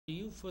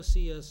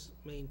foresee us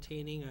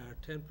maintaining our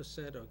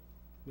 10% or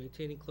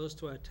maintaining close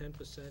to our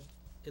 10%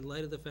 in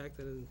light of the fact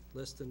that in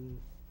less than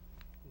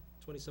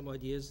 20 some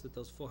odd years that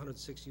those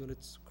 406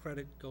 units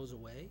credit goes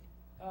away?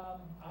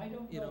 I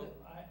don't know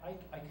that,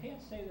 I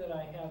can't say that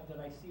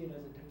I see it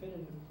as a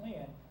definitive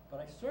plan, but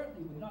I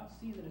certainly would not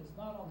see that it's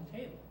not on the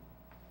table.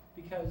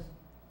 Because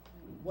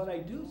what I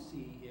do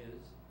see is,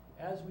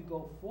 as we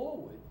go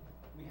forward,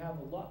 we have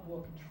a lot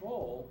more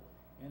control,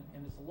 and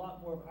it's a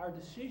lot more of our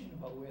decision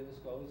about where this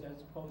goes, as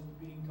opposed to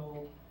being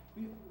told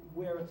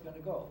where it's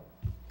gonna go.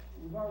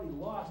 We've already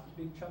lost a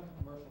big chunk of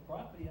commercial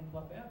property in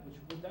Bluff Ave,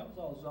 that was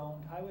all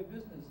zoned highway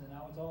business, and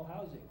now it's all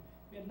housing.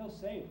 We had no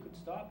say, we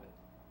couldn't stop it.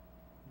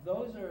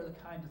 Those are the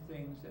kind of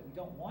things that we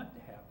don't want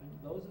to happen.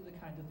 Those are the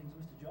kind of things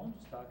Mr. Jones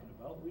was talking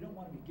about. We don't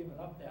want to be giving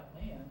up that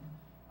land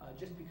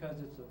just because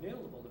it's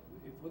available.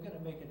 If we're going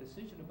to make a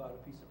decision about a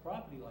piece of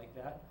property like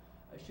that,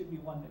 it should be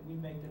one that we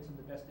make that's in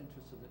the best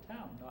interest of the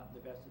town, not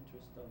in the best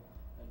interest of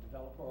a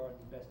developer or in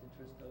the best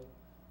interest of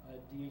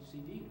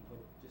DHCD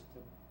just to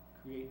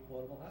create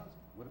affordable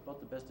housing. What about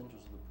the best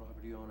interest of the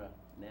property owner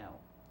now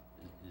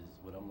is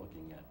what I'm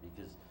looking at,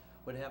 because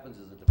what happens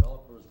is the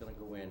developer is going to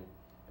go in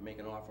and make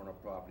an offer on a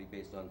property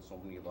based on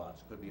so many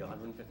lots. Could be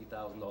 $150,000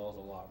 a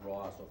lot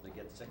raw, so if they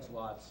get 6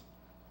 lots,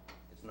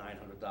 it's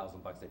 $900,000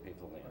 they pay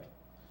for the land. Right.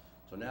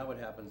 So now what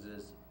happens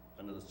is,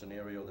 under the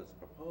scenario that's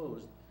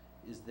proposed,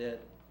 is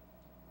that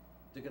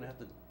they're going to have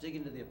to dig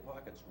into their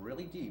pockets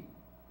really deep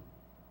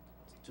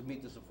to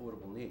meet this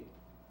affordable need.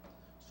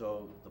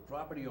 So the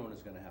property owner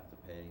is going to have to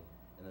pay,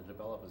 and the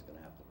developer is going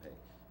to have to pay.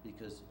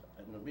 Because,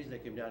 and the reason I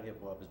came down here,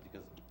 Bob, is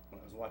because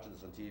when I was watching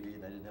this on TV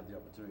and I didn't have the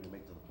opportunity to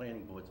make it to the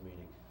planning board's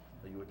meeting,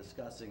 you were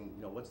discussing,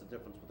 what's the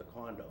difference with the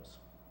condos?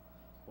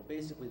 Well,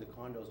 basically, the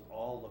condos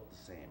all look the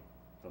same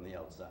from the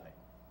outside.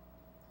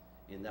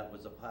 And that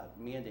was a part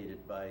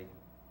mandated by,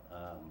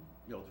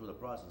 through the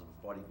process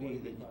of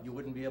 40B, that you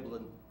wouldn't be able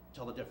to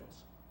tell the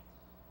difference.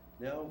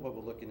 Now, what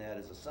we're looking at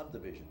is a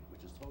subdivision,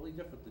 which is totally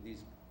different than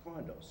these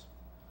condos.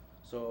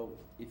 So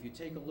if you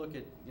take a look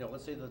at,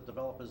 let's say the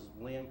developer's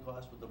land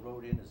cost with the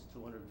road in is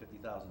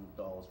 $250,000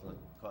 for the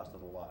cost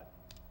of the lot.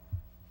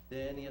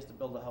 Then he has to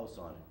build a house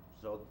on it.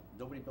 So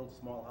nobody builds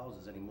small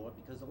houses anymore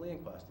because the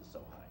land cost is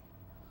so high.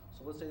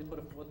 So let's say they put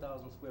a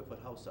 4,000 square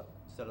foot house up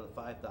instead of the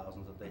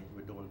 5,000 that they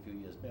were doing a few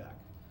years back.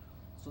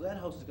 So that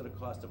house is going to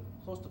cost them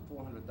close to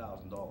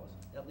 $400,000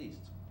 at least.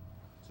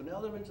 So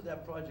now they're into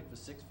that project for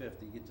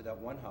 $650, into that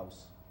one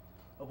house,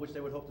 of which they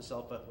would hope to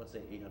sell for, let's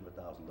say, $800,000.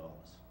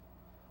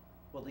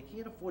 Well, they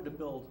can't afford to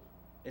build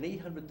an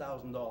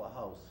 $800,000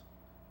 house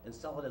and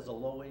sell it as a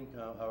low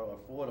income, or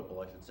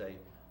affordable, I should say,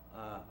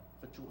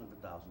 for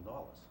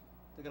 $200,000.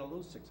 They're going to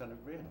lose $600,000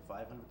 or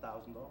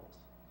 $500,000.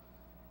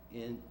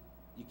 And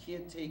you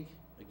can't take,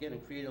 again,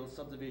 and create a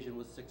subdivision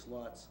with 6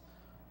 lots,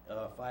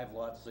 5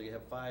 lots, so you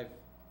have 5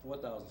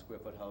 4,000 square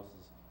foot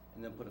houses,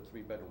 and then put a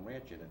 3-bedroom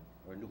ranch in it,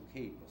 or a new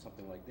Cape, or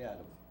something like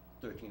that, of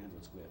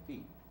 1,300 square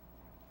feet.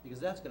 Because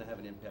that's going to have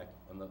an impact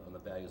on the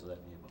values of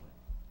that neighborhood.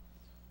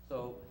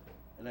 So,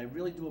 and I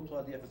really do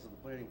applaud the efforts of the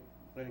Planning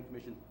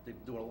Commission. They're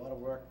doing a lot of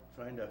work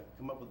trying to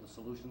come up with the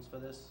solutions for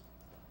this.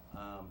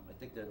 I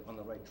think they're on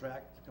the right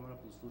track to coming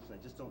up with a solution. I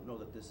just don't know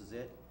that this is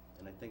it.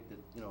 And I think that,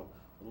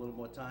 with a little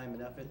more time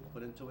and effort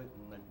put into it,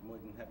 and I'm more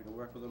than happy to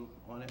work with them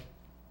on it,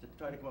 to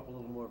try to come up with a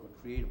little more of a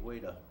creative way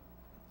to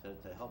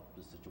help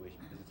this situation.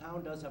 Because the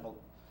town does have a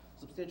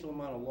substantial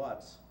amount of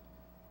lots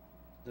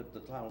that the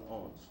town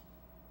owns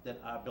that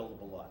are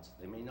buildable lots.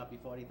 They may not be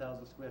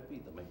 40,000 square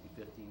feet, they might be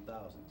 15,000,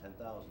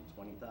 10,000,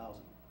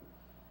 20,000.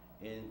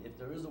 And if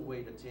there is a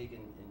way to take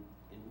and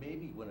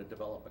maybe when a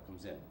developer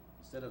comes in,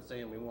 instead of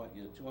saying we want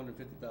you a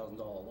 $250,000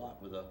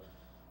 lot with a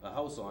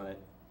house on it,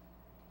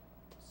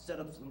 set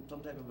up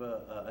some type of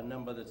a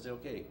number that say,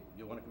 okay,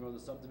 you want to come in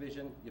with a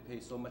subdivision, you pay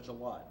so much a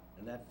lot,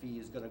 and that fee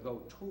is going to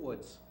go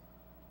towards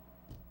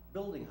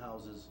building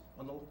houses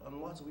on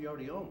lots that we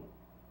already own.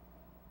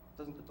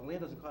 The land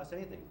doesn't cost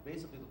anything.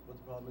 Basically, what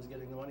the problem is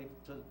getting the money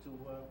to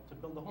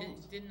build the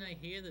homes. Didn't I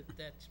hear that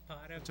that's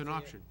part of? It's an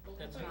option.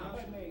 That's an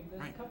option.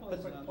 Right.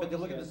 But you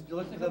look at this. You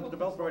look at the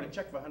developer already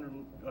checked for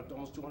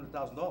almost $200,000.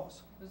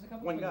 There's a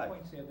couple of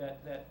points here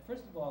that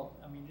first of all,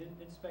 I mean,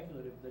 it's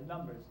speculative, the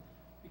numbers,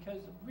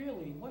 because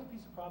really, what a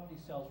piece of property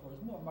sells for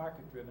is more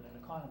market-driven and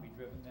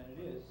economy-driven than it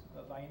is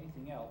by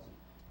anything else.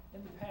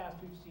 In the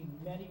past, we've seen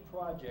many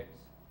projects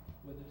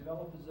where the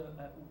developers,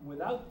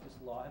 without this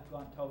law, have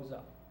gone toes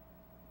up.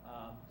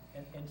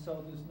 And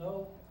so there's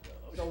no,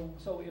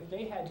 so if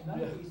they had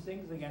none of these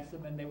things against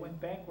them and they went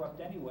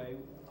bankrupt anyway,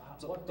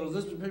 so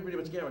this pretty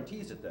much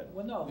guarantees it then?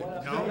 Well, no,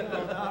 what I'm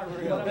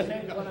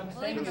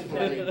saying is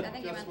I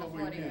think you meant the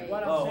 40, right?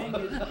 What I'm saying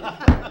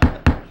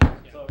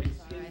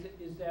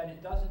is that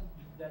it doesn't,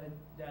 that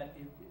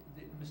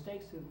the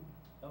mistakes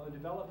of a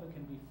developer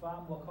can be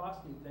far more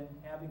costly than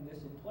having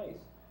this in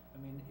place. I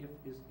mean,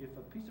 if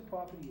a piece of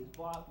property is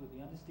bought with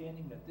the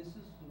understanding that this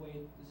is the way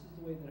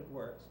that it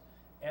works,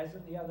 as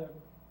in the other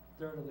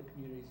third of the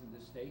communities in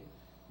this state,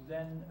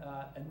 then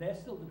and they're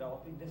still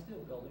developing, they're still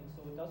building,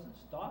 so it doesn't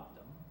stop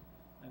them.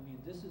 I mean,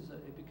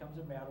 it becomes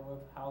a matter of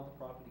how the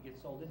property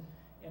gets sold.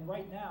 And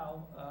right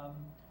now,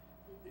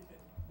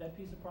 that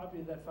piece of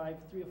property that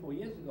 3 or 4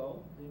 years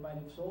ago, they might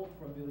have sold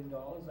for $1 million,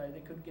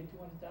 they could get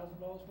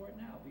 $200,000 for it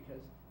now,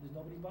 because there's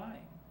nobody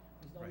buying,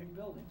 there's nobody Right.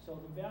 building. So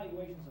the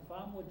valuations are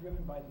far more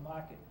driven by the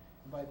market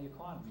and by the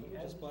economy. We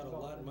as just is bought a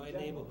lot in development my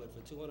general. neighborhood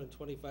for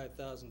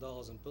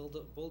 $225,000 and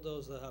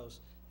bulldozed the house,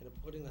 and are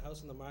putting the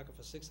house on the market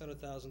for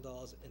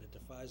 $600,000, and it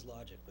defies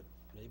logic, but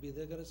maybe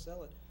they're gonna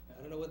sell it.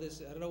 I don't know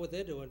what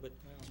they're doing, but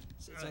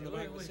it's on the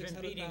market for We've been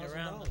 $600,000. beating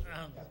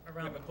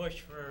around the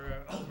bush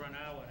for over an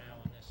hour now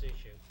on this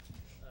issue.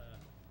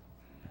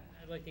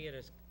 I'd like to get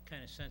a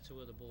kind of sense of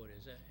where the board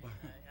is.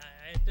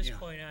 At this Yeah.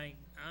 point,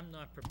 I'm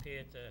not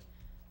prepared to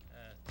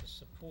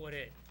support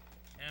it,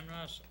 and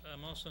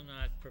I'm also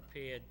not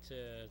prepared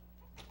to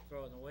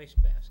throw it in the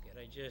wastebasket.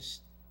 I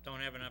just don't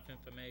have enough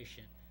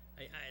information.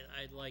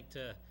 I'd like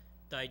to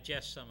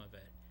digest some of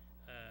it.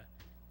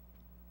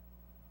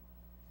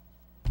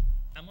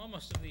 I'm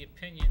almost of the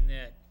opinion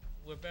that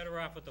we're better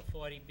off with the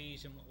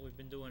 40Bs than what we've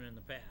been doing in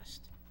the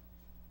past.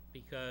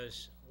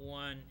 Because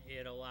one,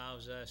 it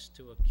allows us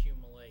to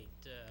accumulate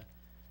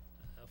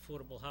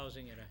affordable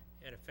housing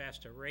at a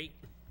faster rate.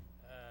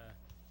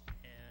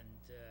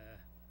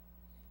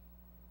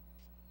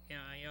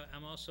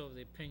 I'm also of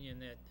the opinion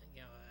that,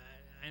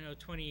 I know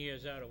 20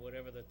 years out or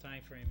whatever the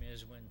time frame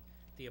is when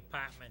the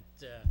apartment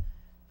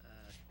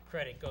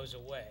credit goes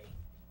away,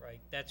 right?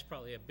 That's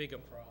probably a bigger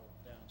problem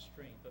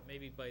downstream, but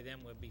maybe by then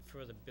we'll be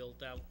further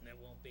built out and it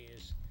won't be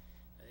as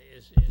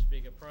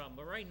big a problem.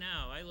 But right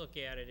now, I look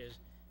at it as,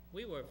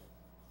 we were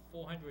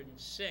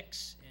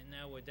 406 and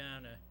now we're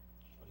down to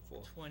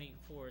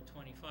 24 or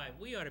 25.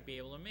 We ought to be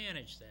able to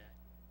manage that.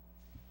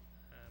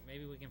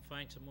 Maybe we can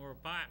find some more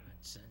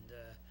apartments and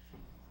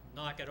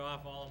knock it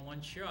off all in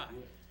one shot.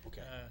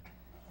 Okay.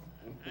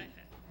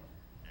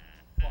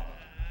 I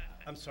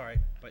I'm sorry,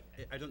 but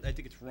I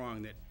think it's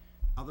wrong that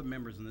other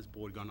members on this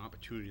board got an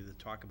opportunity to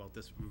talk about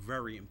this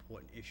very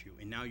important issue,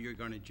 and now you're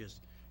gonna just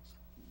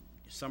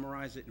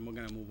summarize it and we're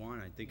gonna move on.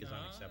 I think is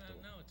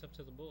unacceptable. No, it's up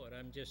to the board.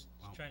 I'm just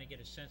Wow. trying to get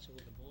a sense of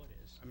where the board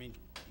is. I mean,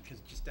 because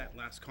just that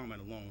last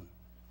comment alone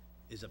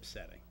is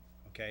upsetting,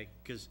 okay?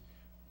 Because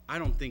I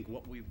don't think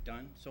what we've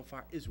done so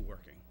far is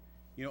working.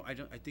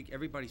 I think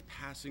everybody's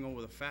passing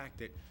over the fact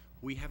that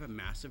we have a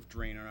massive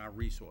drain on our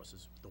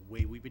resources, the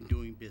way we've been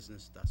doing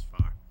business thus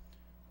far,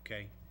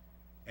 okay?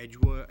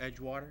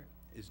 Edgewater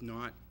has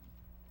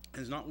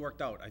not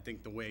worked out, I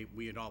think, the way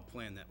we had all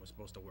planned that was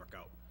supposed to work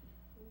out.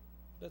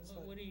 That's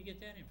Well, not, where do you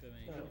get that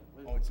information?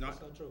 Oh, it's not?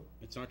 that's not true.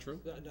 It's not true?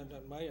 Not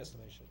in my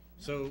estimation.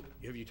 So,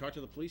 have you talked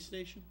to the police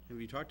station?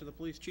 Have you talked to the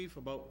police chief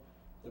about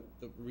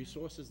the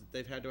resources that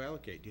they've had to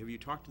allocate? Have you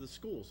talked to the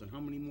schools and how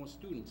many more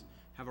students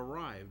have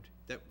arrived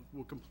that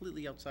were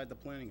completely outside the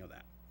planning of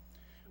that?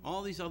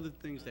 All these other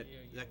things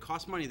that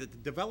cost money that the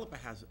developer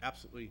has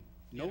absolutely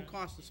no Yeah.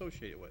 cost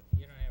associated with.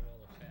 You don't have all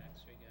the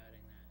facts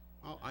regarding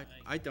that. Oh,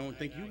 I don't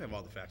think you have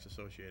all the facts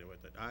associated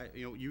with it.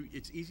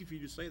 It's easy for you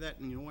to say that,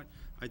 and you know what?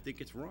 I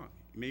think it's wrong.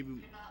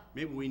 Maybe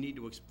we need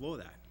to explore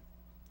that.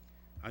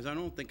 As I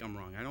don't think I'm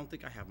wrong. I don't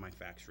think I have my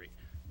facts straight.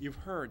 You've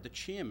heard the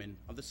chairman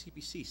of the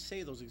CPC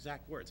say those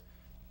exact words.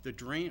 The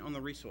drain on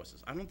the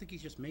resources. I don't think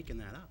he's just making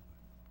that up.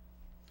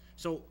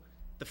 So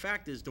the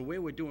fact is, the way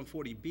we're doing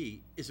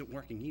 40B isn't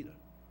working either.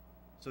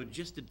 So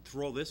just to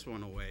throw this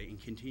one away and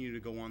continue to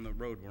go on the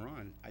road we're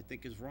on, I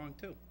think is wrong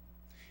too.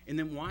 And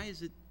then why is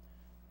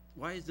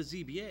the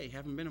ZBA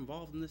haven't been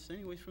involved in this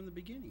anyways from the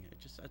beginning?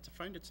 I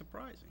find it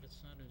surprising. It's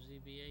not a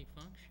ZBA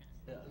function.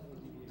 Yeah.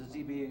 The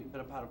ZBA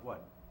been a part of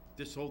what?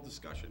 This whole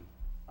discussion.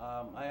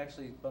 I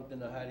actually bumped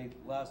into Heidi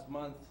last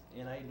month,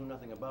 and I knew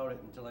nothing about it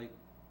until I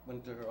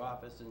went to her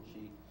office and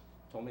she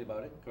told me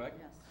about it, correct?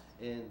 Yes.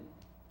 And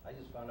I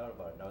just found out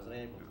about it, and I was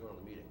unable to go to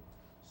the meeting,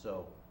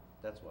 so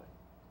that's why.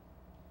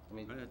 I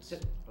mean, That's-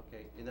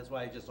 okay, and that's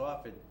why I just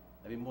offered,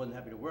 I'd be more than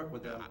happy to work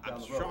with them down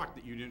I'm the road. shocked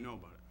that you didn't know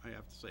about it, I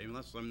have to say,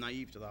 unless I'm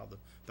naive to how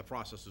the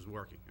process is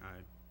working.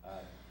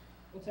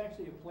 It's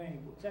actually a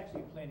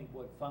planning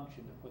board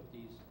function to put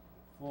these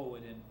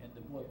forward, and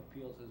the Board of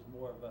Appeals is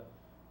more of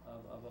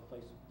a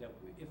place that,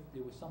 if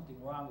there was something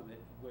wrong with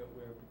it, where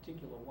a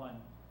particular one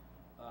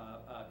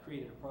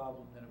created a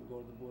problem, then it would go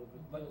to the Board of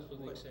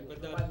Appeals.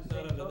 But by the same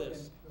not under token-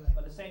 this.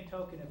 By the same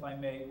token, if I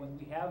may, when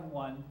we have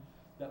one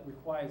that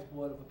requires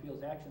Board of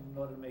Appeals action in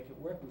order to make it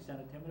work, we send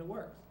it to him and it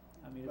works.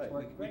 I mean, it's Right,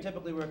 worked we great.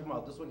 typically work them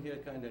out. This one here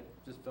kinda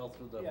just fell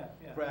through the Yeah,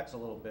 yeah. cracks a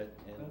little bit,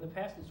 But in and, the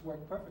past, it's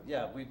worked perfectly.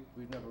 yeah, we've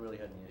never really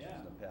had any issues Yeah.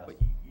 in the past. But,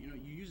 you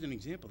used an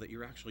example that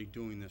you're actually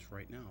doing this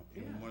right now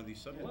in Yeah. one of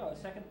these subdivisions. Well, a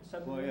second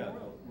subdivision in a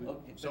row.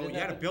 Okay, So but in you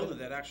had a that- builder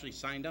that actually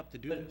signed up to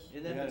do But this. in We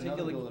had that another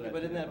particular, builder that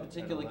but in did that about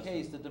 10 or particular less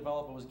case, than- the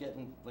developer was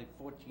getting like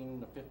 14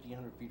 to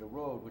 1,500 feet of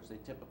road, which they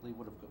typically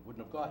wouldn't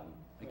have gotten.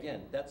 Right.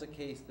 Again, that's a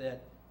case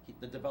that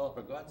the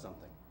developer got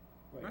something,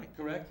 Right.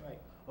 correct? Right.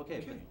 Okay,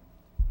 but Okay.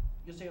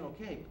 you're saying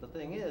okay, but the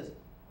thing is,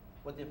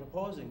 what they're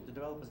proposing, the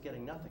developer's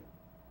getting nothing.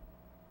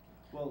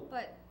 Well,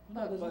 But,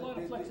 No, there's a lot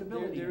of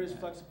flexibility there in is that.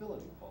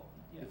 flexibility, Paul.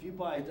 Yeah. If you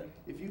buy,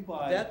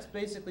 That's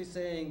basically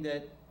saying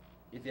that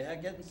if you're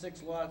getting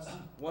 6 lots,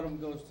 one of them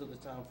goes to the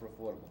town for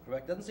affordable,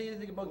 correct? Doesn't say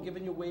anything about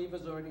giving you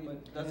waivers or anything,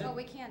 does it? Well,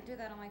 we can't do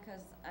that only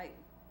because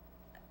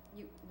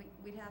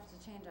we'd have to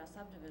change our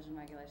subdivision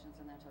regulations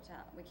in their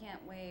total. We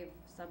can't waive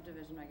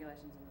subdivision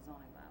regulations in the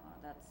zoning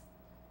bylaw, that's,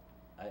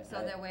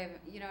 so they're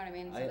waiving, you know what I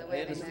mean? So I they're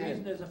waiving The understand.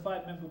 reason there's a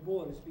 5-member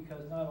board is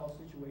because not all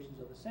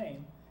situations are the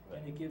same,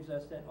 and it gives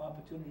us that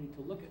opportunity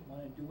to look at one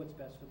and do what's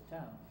best for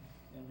the town.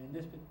 And in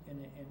this,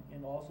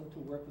 and also to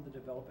work with the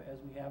developer, as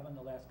we have on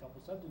the last couple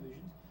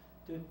subdivisions,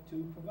 to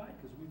provide,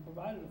 because we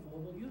provided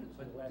affordable units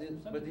for the last two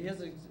But here's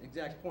subdivisions. the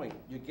exact point,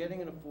 you're getting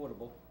an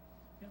affordable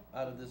Yep.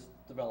 out of this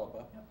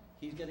developer. Yep.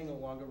 He's getting a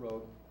longer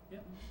road,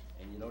 Yep,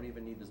 and you don't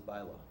even need this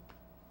bylaw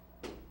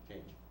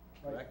change,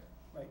 Right. correct?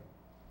 right.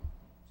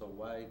 So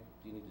why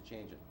do you need to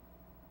change it?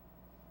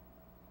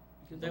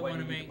 Because They why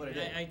wanna you need to make, put it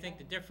in. I think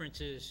the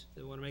difference is,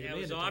 They wanna make it that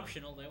was mandatory.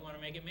 optional, they wanna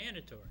make it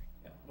mandatory.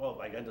 Well,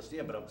 I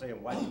understand, but I'm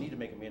saying, why do you need to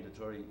make it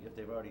mandatory if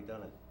they've already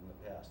done it in the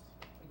past?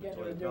 Again, That's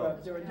what it there are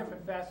goes.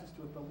 different facets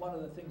to it, but one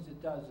of the things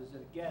it does is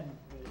that, again,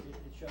 it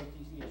shows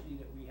DCHD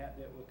that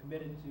that we're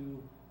committed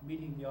to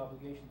meeting the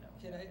obligation that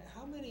we Can have.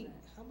 how many,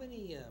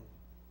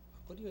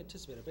 what do you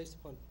anticipate, based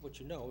upon what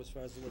you know, as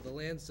far as the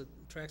lands, the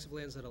tracts of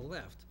lands that are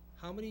left,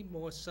 how many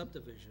more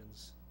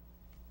subdivisions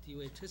do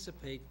you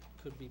anticipate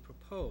could be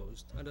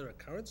proposed under a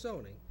current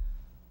zoning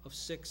of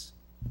 6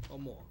 or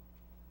more?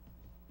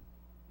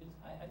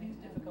 I think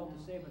it's difficult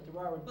to say, but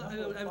there are a Well,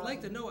 number of I would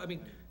like to possible- know, I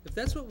mean, if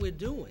that's what we're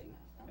doing,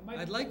 It might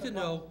be I'd like to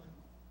difficult- know,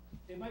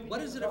 It might be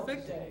what is it difficult to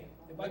affecting? say.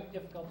 It might be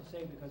difficult to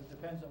say because it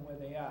depends on where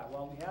they are.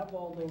 While we have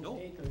all those Nope.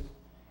 acres,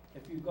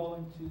 if you go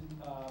into,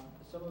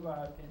 some of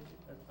our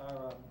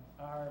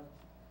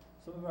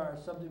some of our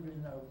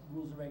subdivision,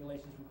 rules and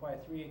regulations require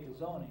 3-acre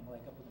zoning,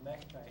 like up in the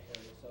McIntyre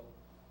area, so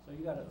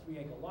you got a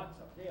 3-acre lots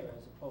up there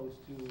as opposed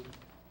to,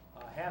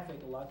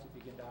 half-acre lots if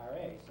you get to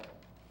RA, so,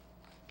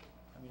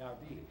 I mean,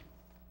 RB.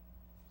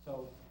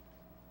 So,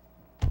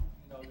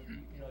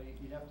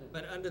 you'd have to.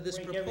 but under this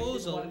break every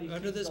proposal, one of these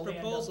under pieces this of land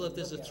up proposal, and if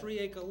there's a look at it.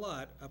 3-acre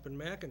lot up in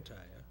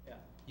McIntyre, Yeah.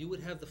 you would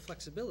have the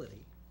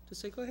flexibility to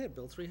say, go ahead,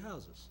 build 3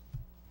 houses.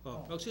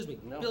 Oh, No. excuse me,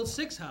 No. build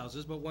 6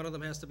 houses, but one of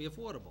them has to be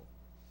affordable.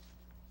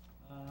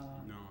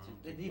 No.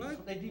 They need,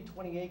 What? they need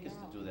 20 acres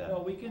to do that. No,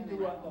 we can use,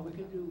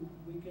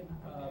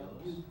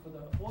 for the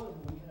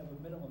affordable, we can have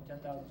a minimum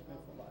 10,000 square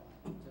foot lot.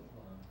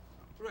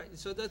 Right,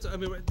 so that's, I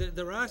mean,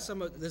 there are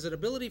some, there's an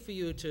ability for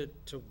you to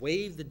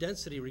waive the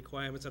density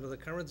requirements under the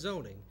current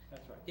zoning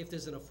That's right, if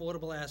there's an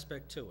affordable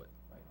aspect to it.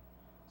 right.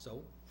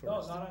 So, for No,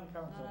 instance. not on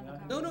current Not zoning. on on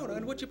current No, the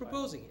on what you're approved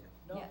proposing here,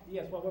 No, Yeah.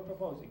 yes, what we're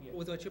proposing, yes.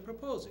 with what you're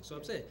proposing. So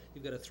I'm saying,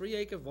 you've got a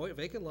 3-acre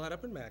vacant lot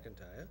up in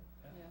McIntyre,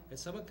 Yeah. and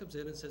someone comes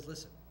in and says,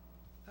 listen,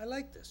 I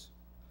like this,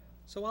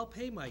 so I'll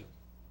pay my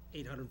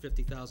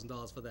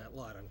 $850,000 for that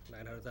lot, on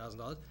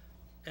 $900,000,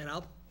 and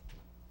I'll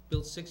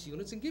build 6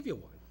 units and give you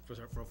one for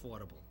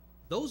affordable.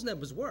 Those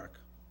numbers work,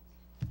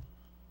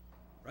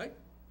 right?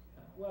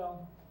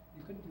 Well,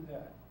 you couldn't do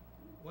that.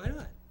 Why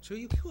not? Sure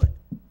you could.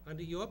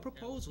 Under your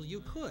proposal,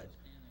 you could.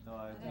 No,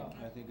 I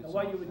think it's. Now,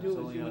 what you would it's do is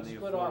only you on would the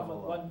split off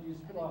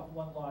affordable lot.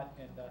 one lot,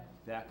 and,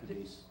 That could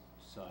be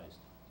sized.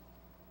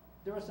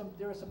 there are some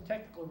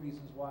technical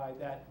reasons why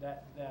that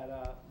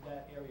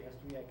area has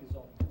 3 acres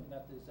zoning, and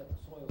that is that the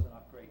soils are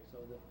not great, so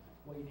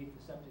what you need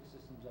for septic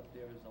systems up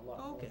there is a lot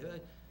more.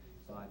 Okay,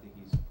 So I think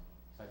he's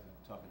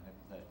talking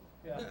hypothetically.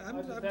 Yeah,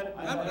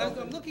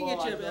 I'm looking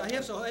at you, I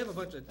have a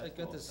bunch of, I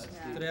got this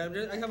Yeah.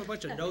 today, I have a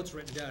bunch of notes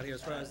written down here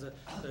as far as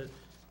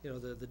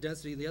the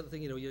density. The other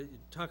thing, you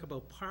talk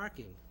about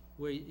parking,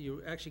 where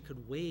you actually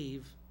could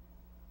waive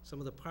some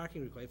of the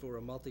parking requirements. If it were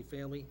a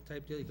multifamily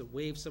type deal, you could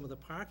waive some of the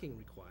parking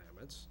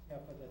requirements. Yeah,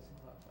 for that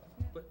single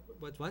lot,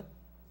 But, what?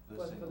 for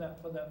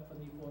the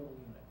affordable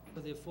unit. For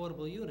the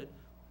affordable unit.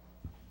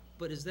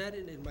 But is that,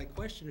 and my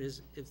question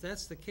is, if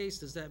that's the case,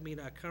 does that mean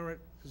our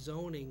current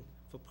zoning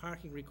for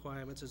parking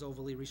requirements is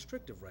overly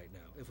restrictive right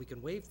now, if we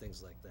can waive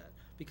things like that?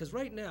 Because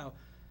right now,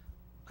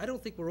 I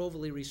don't think we're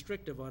overly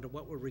restrictive onto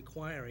what we're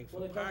requiring for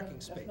Well, it doesn't-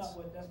 parking space.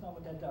 That's not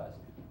what that does.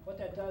 What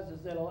that does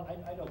is that,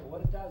 I know, but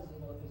what it does is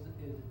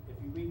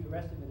if you read the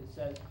rest of it, it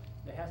says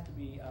there has to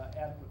be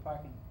adequate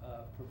parking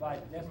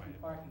provided, there has to be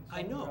parking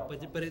I somewhere know, else on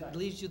but the it site.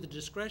 leaves you the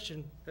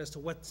discretion as to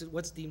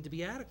what's deemed to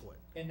be adequate.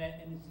 And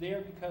it's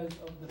there because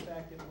of the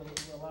fact that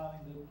we're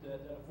allowing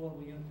that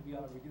affordable unit to be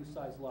on a reduced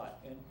size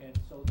lot, and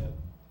so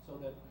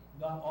that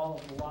not all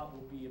of the lot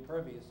will be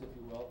impervious, if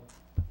you will.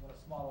 On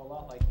a smaller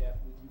lot like that,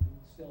 you can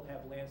still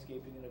have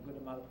landscaping in a good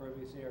amount of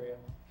pervious area,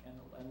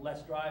 and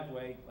less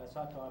driveway, less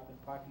hot top,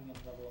 and parking in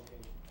another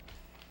location.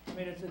 I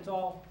mean, it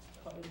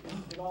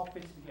all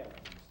fits together.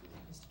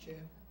 Mr.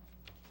 Chair,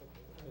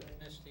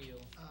 Mr. Yule.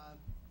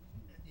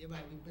 you're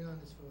right, we've been on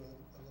this for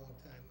a long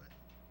time.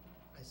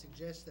 I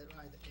suggest that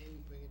either A, we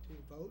bring it to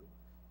a vote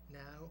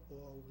now,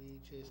 or we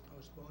just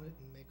postpone it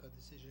and make our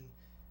decision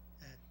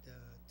at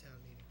town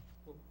meeting.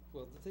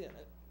 Well, the thing,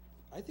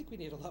 I think we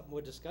need a lot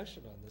more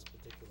discussion on this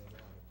particular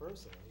matter,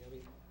 personally. I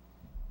mean,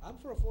 I'm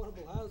for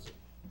affordable housing.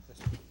 I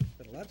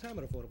spent a lot of time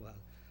on affordable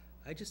housing.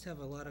 I just have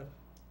a lot of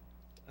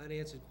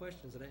unanswered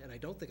questions, and I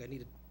don't think I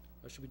need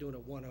or should we be doing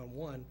it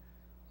one-on-one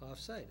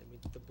off-site? I mean,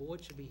 the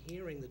board should be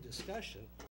hearing the discussion